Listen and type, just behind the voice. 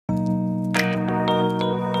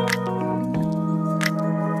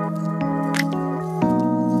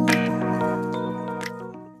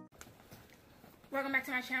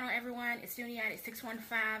my channel, everyone. It's Dooney at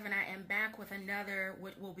 615, and I am back with another,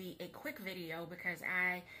 what will be a quick video because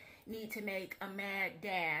I need to make a mad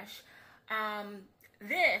dash.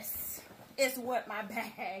 This is what my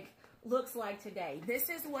bag looks like today. This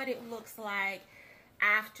is what it looks like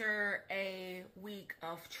after a week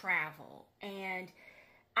of travel, and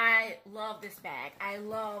I love this bag. I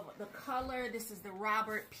love the color. This is the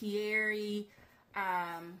Roberta Pieri.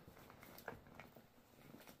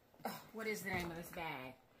 What is the name of this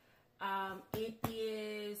bag? It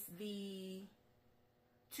is the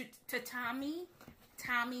Tatami.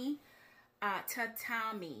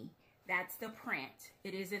 That's the print.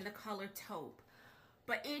 It is in the color taupe.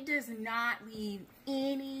 But it does not leave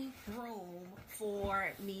any room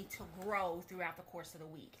for me to grow throughout the course of the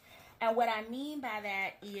week. And what I mean by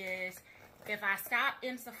that is if I stop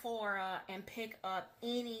in Sephora and pick up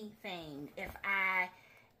anything, if I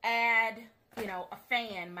add, a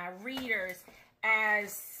fan, my readers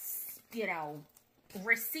as,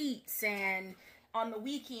 receipts, and on the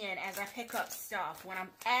weekend as I pick up stuff, when I'm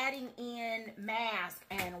adding in masks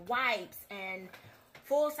and wipes and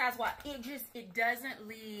full-size wipes, it doesn't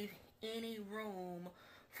leave any room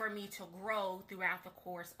for me to grow throughout the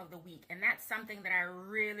course of the week. And that's something that I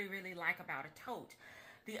really, really like about a tote.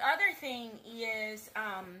 The other thing is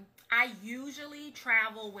I usually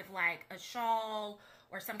travel with like a shawl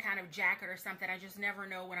or some kind of jacket or something. I just never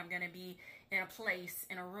know when I'm going to be in a place,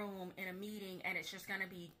 in a room, in a meeting, and it's just going to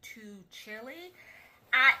be too chilly.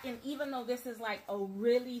 And even though this is like a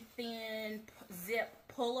really thin zip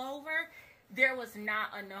pullover, there was not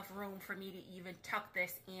enough room for me to even tuck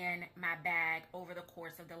this in my bag over the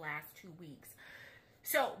course of the last 2 weeks.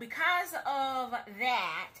 So because of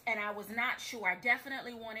that, and I was not sure, I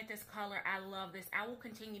definitely wanted this color. I love this. I will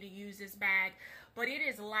continue to use this bag, but it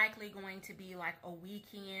is likely going to be like a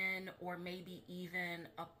weekend or maybe even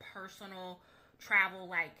a personal travel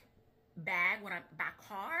like bag when I'm by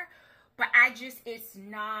car. But it's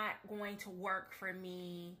not going to work for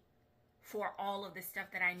me for all of the stuff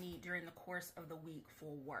that I need during the course of the week for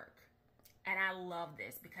work. And I love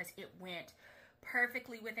this because it went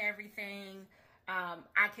perfectly with everything.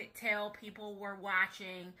 I could tell people were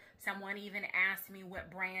watching. Someone even asked me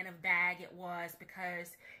what brand of bag it was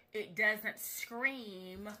because it doesn't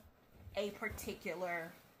scream a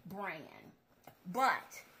particular brand.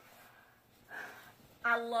 But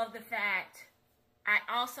I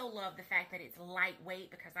also love the fact that it's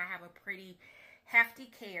lightweight because I have a pretty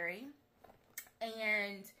hefty carry,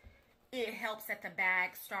 and it helps that the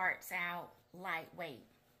bag starts out lightweight.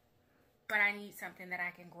 But I need something that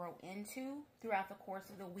I can grow into throughout the course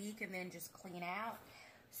of the week and then just clean out.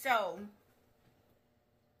 So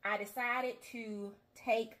I decided to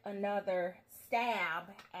take another stab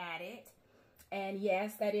at it. And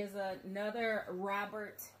yes, that is another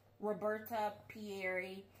Roberta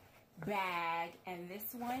Pieri bag. And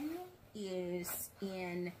this one is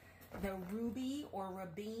in the Ruby or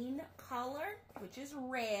Rubine color, which is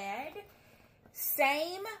red.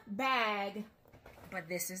 Same bag, but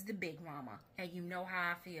this is the Big Mama, and you know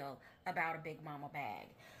how I feel about a Big Mama bag.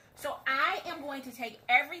 So I am going to take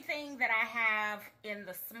everything that I have in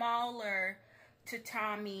the smaller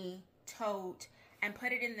Tatami tote and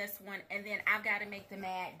put it in this one, and then I've got to make the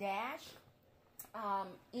mad dash.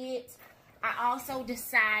 I also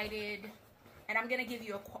decided, and I'm going to give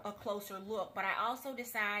you a closer look, but I also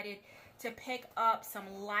decided to pick up some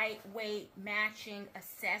lightweight matching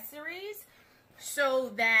accessories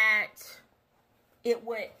so that it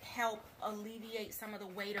would help alleviate some of the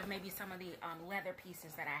weight of maybe some of the leather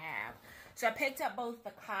pieces that I have. So I picked up both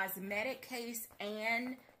the cosmetic case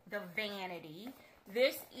and the vanity.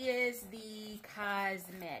 This is the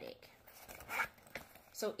cosmetic.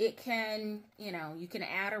 So it can, you can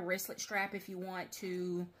add a wristlet strap if you want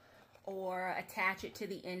to, or attach it to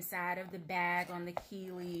the inside of the bag on the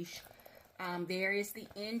key leash. There is the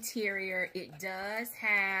interior. It does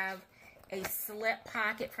have a slip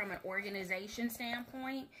pocket from an organization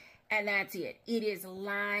standpoint, and that's it. It is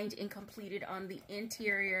lined and completed on the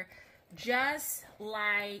interior, just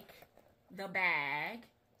like the bag.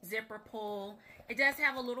 Zipper pull. It does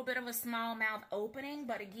have a little bit of a small mouth opening,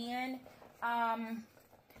 but again,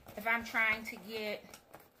 if I'm trying to get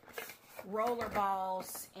roller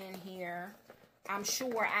balls in here, I'm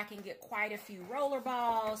sure I can get quite a few roller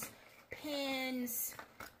balls, pins,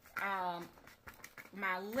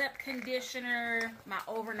 my lip conditioner, my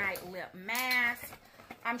overnight lip mask.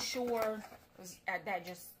 I'm sure that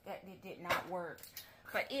it did not work,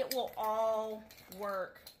 but it will all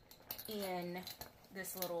work in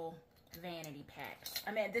this little vanity pack.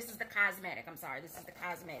 I mean, this is the cosmetic. I'm sorry, this is the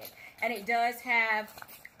cosmetic, and it does have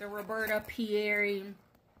the Roberta Pieri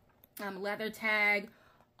leather tag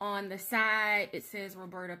On the side, it says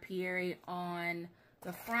Roberta Pieri. On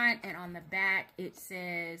the front and on the back, it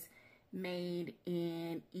says made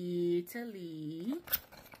in Italy.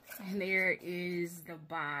 And there is the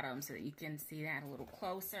bottom so that you can see that a little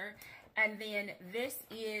closer. And then this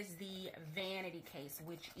is the vanity case,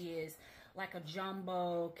 which is like a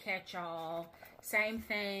jumbo catch-all. Same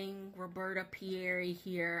thing, Roberta Pieri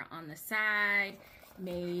here on the side,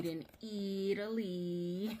 made in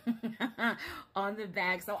Italy on the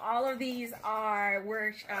back. So all of these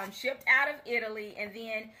were shipped out of Italy. And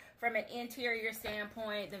then from an interior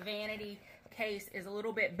standpoint, the vanity case is a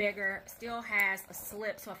little bit bigger, still has a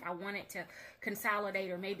slip, so if I wanted to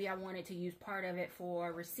consolidate, or maybe I wanted to use part of it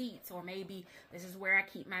for receipts, or maybe this is where I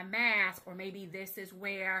keep my mask, or maybe this is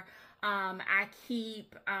where I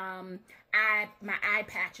keep my eye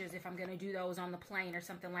patches if I'm going to do those on the plane or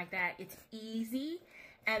something like that. It's easy,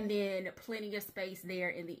 and then plenty of space there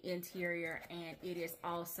in the interior, and it is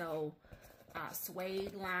also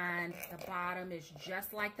suede lined. The bottom is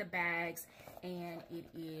just like the bags, and it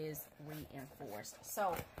is reinforced.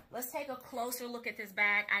 So let's take a closer look at this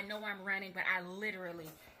bag. I know I'm running, but I literally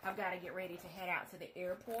have got to get ready to head out to the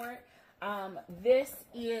airport. This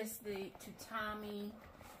is the Tatami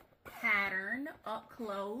pattern up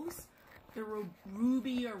close. The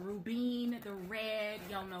ruby or rubine, the red.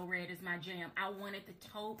 Y'all know red is my jam. I wanted the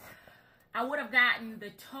taupe. I would have gotten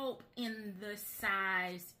the taupe in the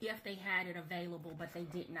size if they had it available, but they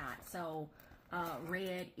did not. So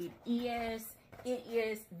red it is. It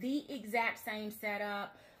is the exact same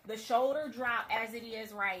setup. The shoulder drop as it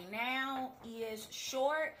is right now is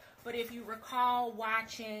short, but if you recall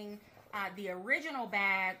watching the original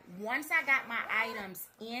bag, once I got my items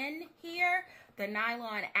in here, the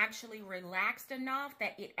nylon actually relaxed enough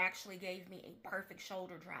that it actually gave me a perfect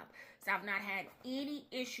shoulder drop. So I've not had any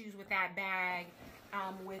issues with that bag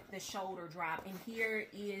with the shoulder drop. And here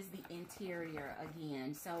is the interior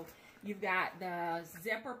again. So you've got the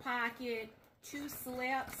zipper pocket, 2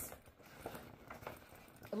 slips,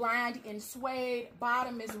 lined in suede.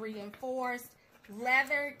 Bottom is reinforced.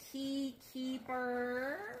 Leather key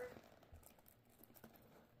keeper.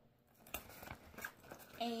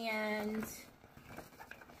 And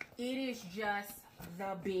it is just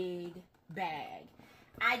the big bag.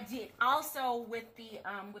 I did also with the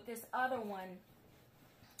with this other one,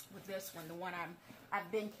 the one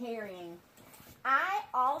I've been carrying. I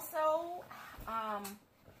also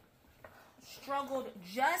struggled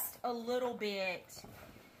just a little bit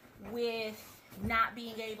with not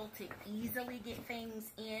being able to easily get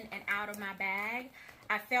things in and out of my bag.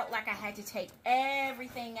 I felt like I had to take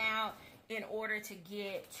everything out in order to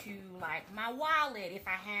get to like my wallet. If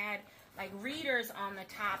I had like readers on the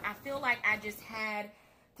top, I feel like I just had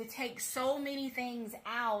to take so many things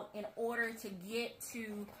out in order to get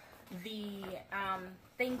to the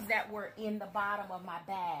things that were in the bottom of my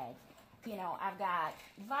bag. You know, I've got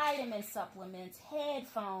vitamin supplements,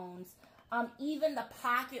 headphones, even the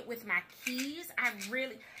pocket with my keys.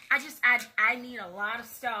 I need a lot of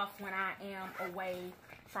stuff when I am away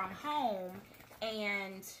from home,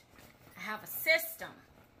 and I have a system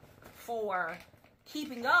for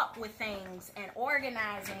keeping up with things and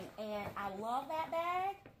organizing, and I love that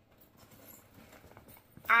bag.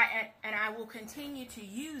 I will continue to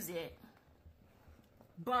use it,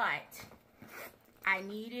 but I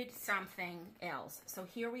needed something else. So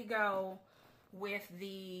here we go with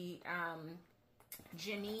the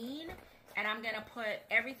Janine, and I'm gonna put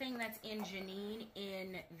everything that's in Janine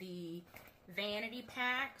in the vanity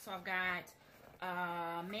pack. So I've got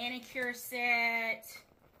a manicure set,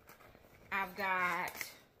 I've got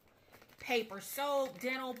paper soap,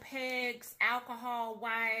 dental picks, alcohol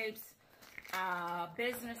wipes,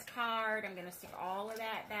 business card. I'm gonna stick all of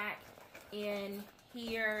that back in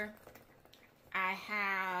here. I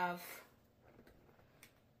have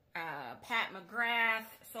Pat McGrath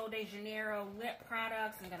Sol de Janeiro lip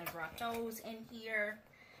products. I'm gonna drop those in here.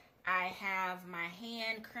 I have my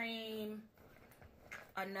hand cream,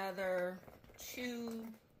 another 2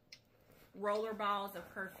 roller balls of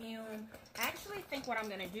perfume. I actually think what I'm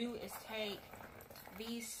gonna do is take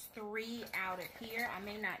these 3 out of here. I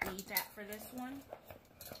may not need that for this one,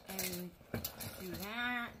 and do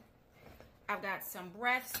that. I've got some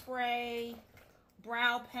breath spray,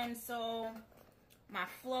 brow pencil, my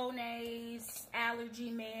Flonase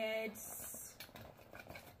allergy meds.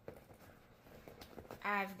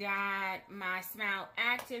 I've got my Smile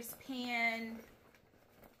Actives pen,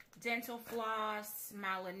 dental floss,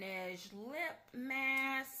 my Laneige lip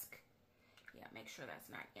mask. Yeah, make sure that's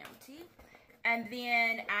not empty. And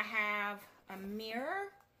then I have a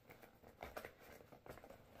mirror.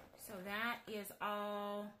 So that is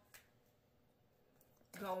all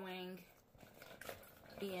going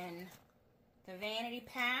in the vanity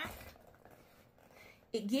pack.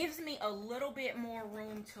 It gives me a little bit more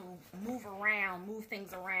room to move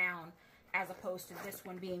things around, as opposed to this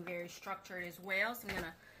one being very structured as well. So I'm going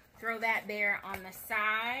to throw that there on the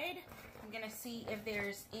side. I'm going to see if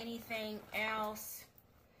there's anything else.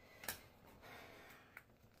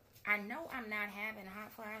 I know I'm not having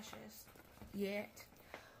hot flashes yet,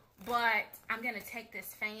 but I'm going to take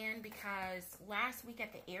this fan because last week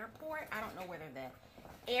at the airport, I don't know whether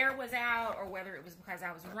the air was out or whether it was because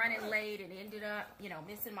I was running late and ended up, you know,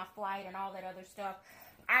 missing my flight and all that other stuff.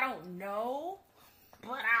 I don't know,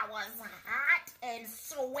 but I was hot and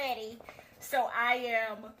sweaty. So I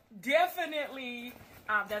am definitely,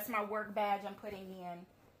 that's my work badge I'm putting in.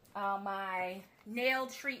 My nail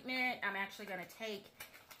treatment, I'm actually going to take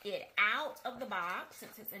it out of the box.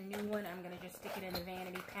 Since it's a new one, I'm going to just stick it in the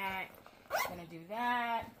vanity pack. I'm going to do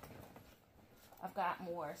that. I've got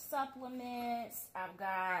more supplements. I've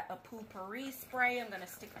got a poopery spray. I'm going to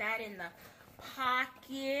stick that in the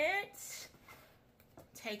pocket.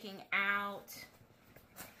 Taking out,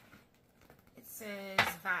 it says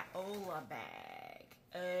Viola bag.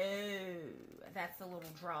 Oh, that's the little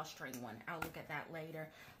drawstring one. I'll look at that later.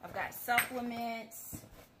 I've got supplements.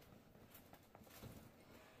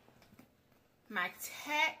 My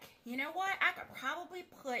tech, you know what? I could probably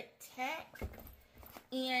put tech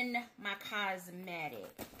in my cosmetic,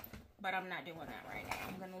 but I'm not doing that right now.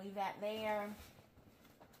 I'm going to leave that there.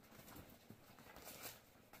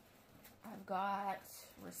 I've got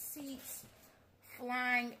receipts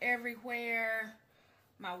flying everywhere.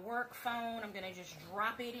 My work phone, I'm going to just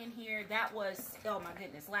drop it in here. That was, oh my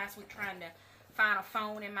goodness, last week trying to find a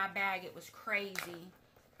phone in my bag. It was crazy.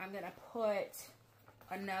 I'm going to put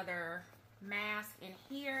another mask in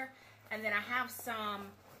here, and then I have some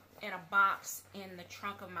in a box in the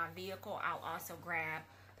trunk of my vehicle. I'll also grab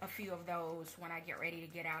a few of those when I get ready to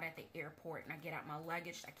get out at the airport and I get out my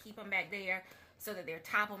luggage. I keep them back there so that they're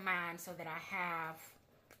top of mind, so that I have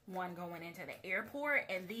one going into the airport,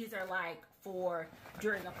 and these are like for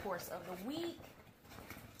during the course of the week.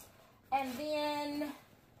 And then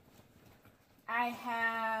I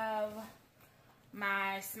have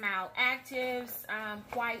my Smile Actives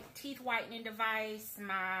teeth whitening device,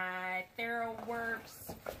 my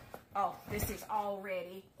TheraWorks. Oh, this is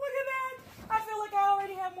already, look at that. I feel like I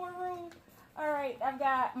already have more room. All right, I've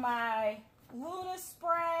got my Luna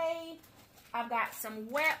spray. I've got some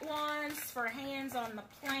wet ones for hands on the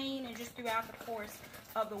plane and just throughout the course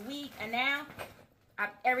of the week. And now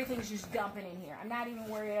everything's just dumping in here. I'm not even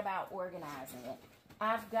worried about organizing it.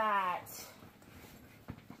 I've got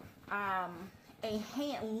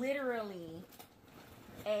literally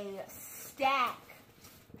a stack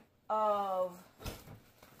of,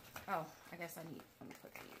 oh, I guess let me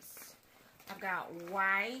put these. I've got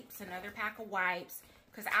wipes, another pack of wipes,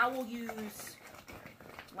 because I will use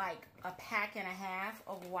like a pack and a half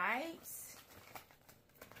of wipes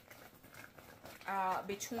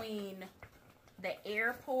between the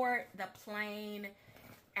airport, the plane,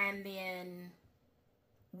 and then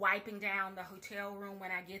wiping down the hotel room when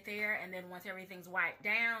I get there. And then once everything's wiped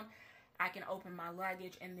down, I can open my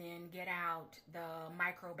luggage and then get out the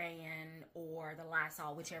Microban or the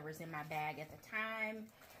Lysol, whichever's in my bag at the time.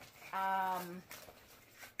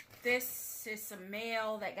 This is some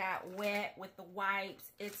mail that got wet with the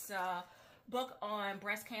wipes. It's a book on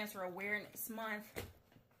Breast Cancer Awareness Month.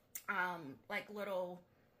 Like little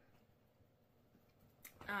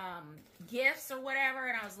gifts or whatever,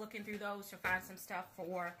 and I was looking through those to find some stuff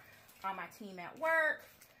for my team at work.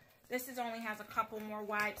 This only has a couple more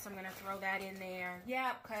wipes. I'm going to throw that in there.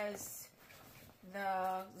 Yeah, because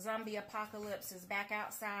the zombie apocalypse is back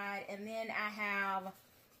outside. And then I have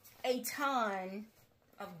a ton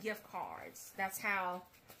of gift cards. That's how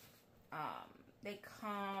they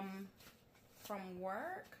come from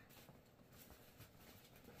work.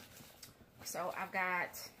 So I've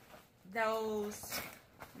got those.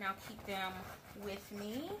 Now keep them with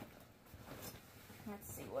me. Let's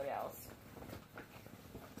see what else.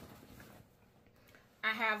 I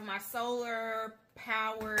have my solar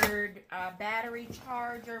powered battery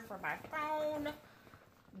charger for my phone.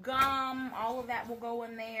 Gum, all of that will go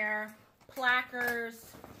in there.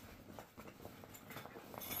 Plackers.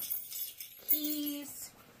 Keys.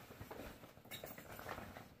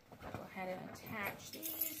 Go ahead and attach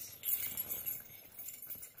these.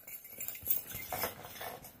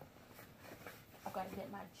 I've got to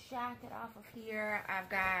get my jacket off of here. I've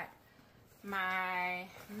got my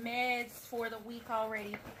meds for the week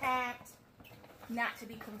already packed. Not to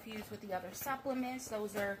be confused with the other supplements.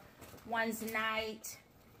 Those are one's night,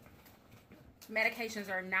 Medications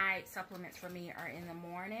are night. Supplements for me are in the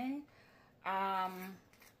morning.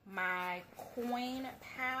 My coin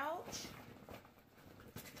pouch.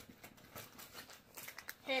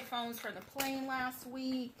 Headphones for the plane last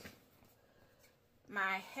week.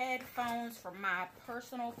 My headphones for my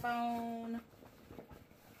personal phone.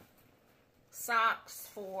 Socks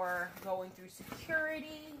for going through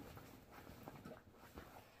security.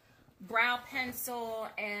 Brow pencil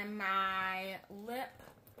and my lip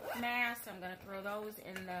mask. I'm going to throw those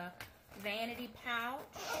in the vanity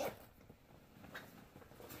pouch.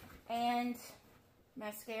 And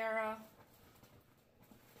mascara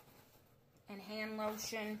and hand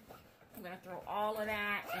lotion. I'm going to throw all of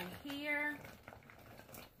that in here.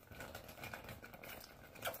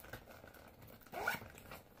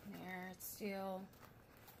 There, it still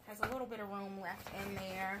has a little bit of room left in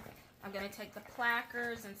there. I'm going to take the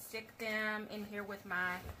placards and stick them in here with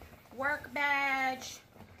my work badge,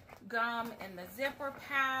 gum in the zipper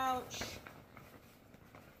pouch,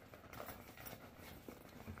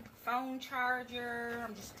 phone charger.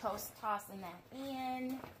 I'm just tossing that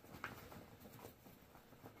in.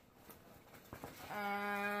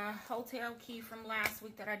 Hotel key from last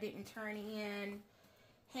week that I didn't turn in.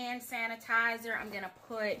 Hand sanitizer. I'm going to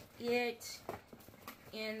put it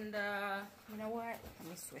in the, you know what? Let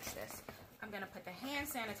me switch this. I'm going to put the hand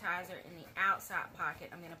sanitizer in the outside pocket.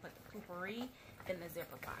 I'm going to put the poopery in the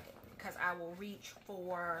zipper pocket because I will reach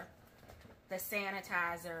for the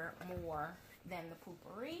sanitizer more than the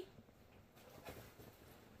poopery.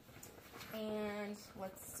 And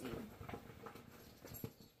let's see.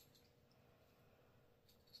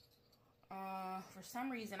 For some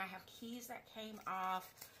reason, I have keys that came off.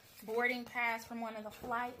 Boarding pass from one of the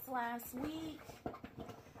flights last week.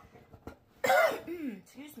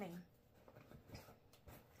 Excuse me.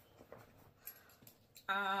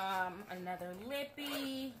 Another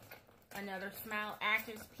lippy. Another Smile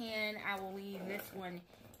Actives pen. I will leave this one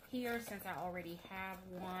here since I already have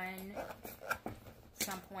one. At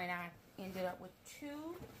some point, I ended up with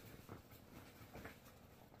two.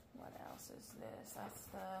 What else is this? That's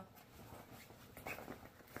the...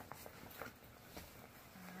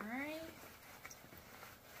 Alright.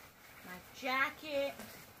 My jacket.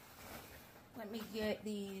 Let me get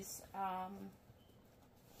these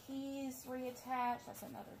keys reattached. That's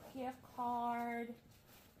another gift card.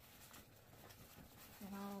 And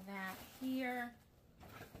all that here.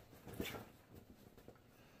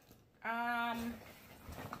 I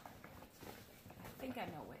think I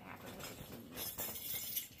know what happened with the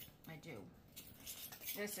keys. I do.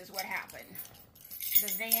 This is what happened. The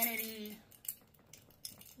vanity,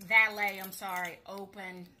 valet, I'm sorry,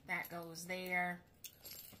 open. That goes there.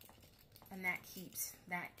 And that keeps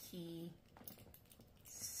that key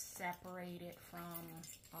separated from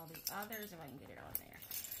all the others, if I can get it on there.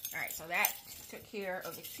 All right, so that took care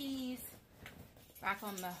of the keys. Back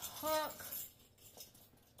on the hook.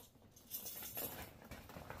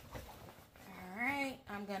 All right,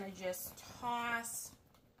 I'm gonna just toss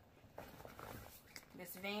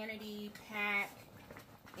this vanity pack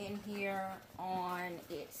in here on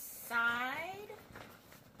its side.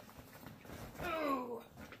 Ooh.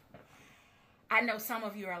 I know some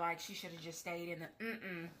of you are like, she should have just stayed in the,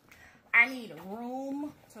 I need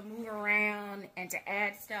room to move around and to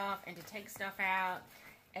add stuff and to take stuff out.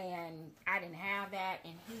 And I didn't have that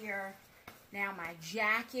in here. Now my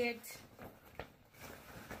jacket.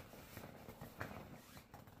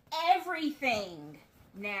 Everything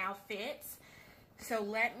now fits. So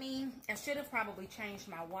let me, I should have probably changed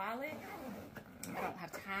my wallet. I don't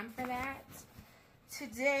have time for that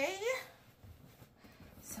today.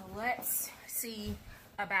 So let's see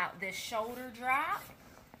about this shoulder drop.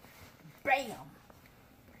 Bam.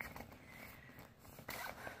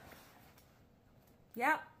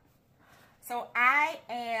 Yep. So I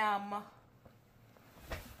am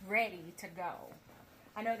ready to go.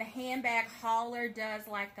 I know the handbag hauler does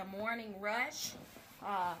like the morning rush.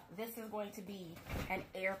 This is going to be an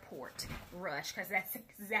airport rush because that's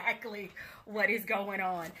exactly what is going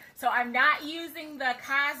on. So I'm not using the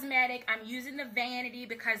cosmetic. I'm using the vanity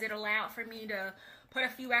because it allowed for me to put a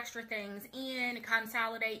few extra things in,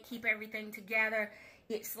 consolidate, keep everything together.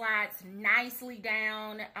 It slides nicely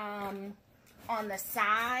down on the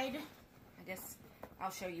side. I guess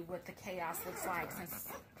I'll show you what the chaos looks like since it's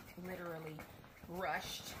literally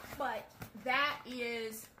rushed. But that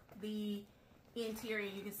is the interior.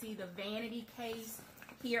 You can see the vanity case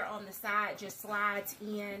here on the side just slides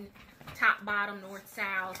in, top, bottom, north,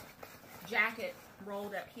 south. Jacket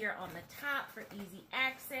rolled up here on the top for easy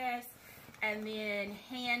access. And then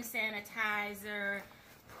hand sanitizer,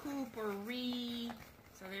 poopery.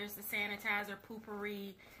 So there's the sanitizer,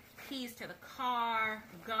 poopery, keys to the car,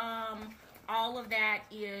 gum, all of that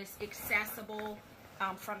is accessible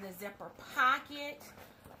from the zipper pocket.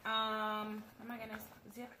 Am I gonna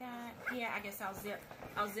zip that? Yeah, I guess I'll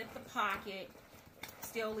zip the pocket.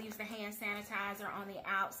 Still leaves the hand sanitizer on the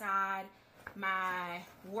outside, my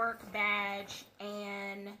work badge,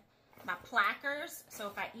 and my placards. So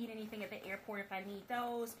if I eat anything at the airport, if I need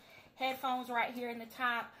those. Headphones right here in the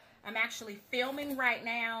top. I'm actually filming right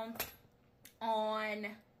now on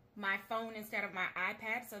my phone instead of my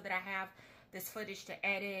iPad so that I have this footage to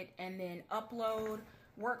edit and then upload.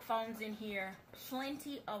 Work phones in here.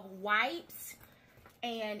 Plenty of wipes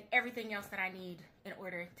and everything else that I need in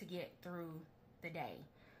order to get through the day.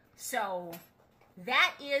 So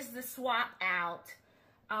that is the swap out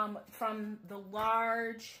from the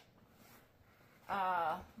large.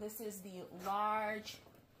 This is the large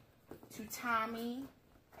Tatami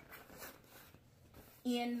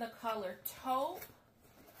in the color taupe,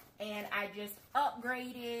 and I just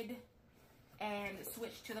upgraded and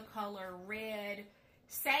switched to the color red.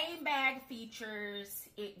 Same bag features,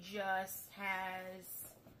 it just has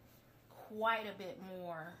quite a bit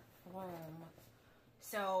more room.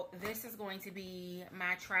 So this is going to be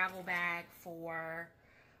my travel bag for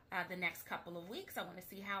the next couple of weeks. I want to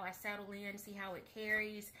see how I settle in, see how it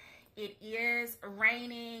carries. It is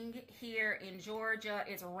raining here in Georgia.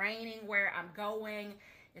 It's raining where I'm going.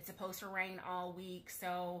 It's supposed to rain all week.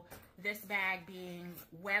 So this bag being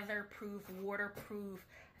weatherproof, waterproof,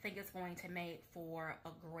 I think it's going to make for a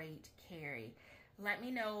great carry. Let me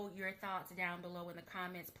know your thoughts down below in the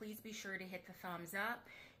comments. Please be sure to hit the thumbs up.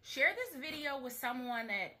 Share this video with someone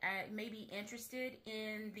that may be interested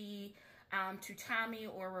in the Tatami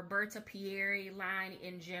or Roberta Pieri line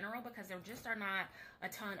in general, because there just are not a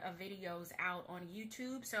ton of videos out on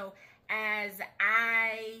YouTube. So as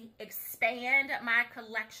I expand my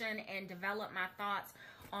collection and develop my thoughts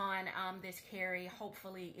on this carry,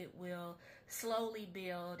 hopefully it will slowly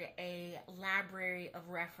build a library of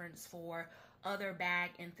reference for other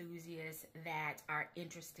bag enthusiasts that are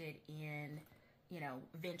interested in, you know,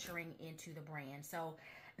 venturing into the brand. So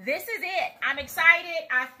this is it. I'm excited.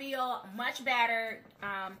 I feel much better.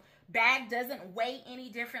 Bag doesn't weigh any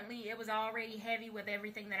differently. It was already heavy with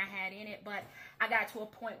everything that I had in it, but I got to a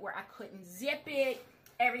point where I couldn't zip it.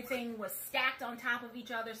 Everything was stacked on top of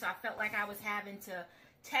each other, so I felt like I was having to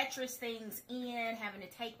Tetris things in, having to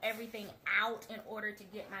take everything out in order to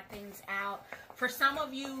get my things out. For some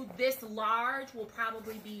of you, this large will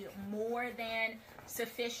probably be more than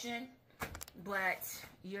sufficient, but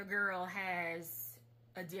your girl has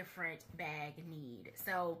a different bag need.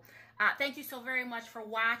 So thank you so very much for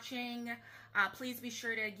watching. Please be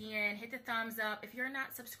sure to, again, hit the thumbs up. If you're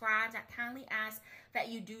not subscribed, I kindly ask that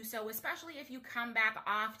you do so, especially if you come back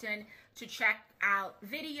often to check out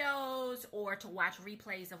videos or to watch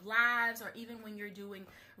replays of lives, or even when you're doing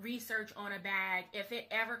research on a bag. If it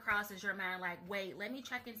ever crosses your mind like, wait, let me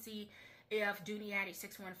check and see if Dooney Addict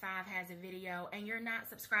 615 has a video, and you're not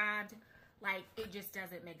subscribed, like, it just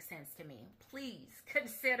doesn't make sense to me. Please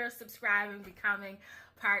consider subscribing, becoming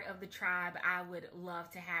part of the tribe. I would love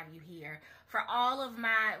to have you here. For all of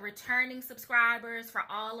my returning subscribers, for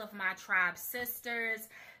all of my tribe sisters,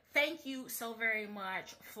 thank you so very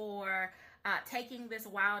much for taking this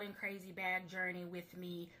wild and crazy bag journey with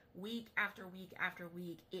me week after week after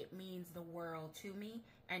week. It means the world to me,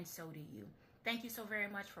 and so do you. Thank you so very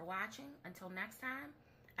much for watching. Until next time,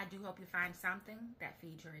 I do hope you find something that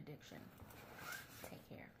feeds your addiction. Take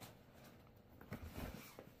care.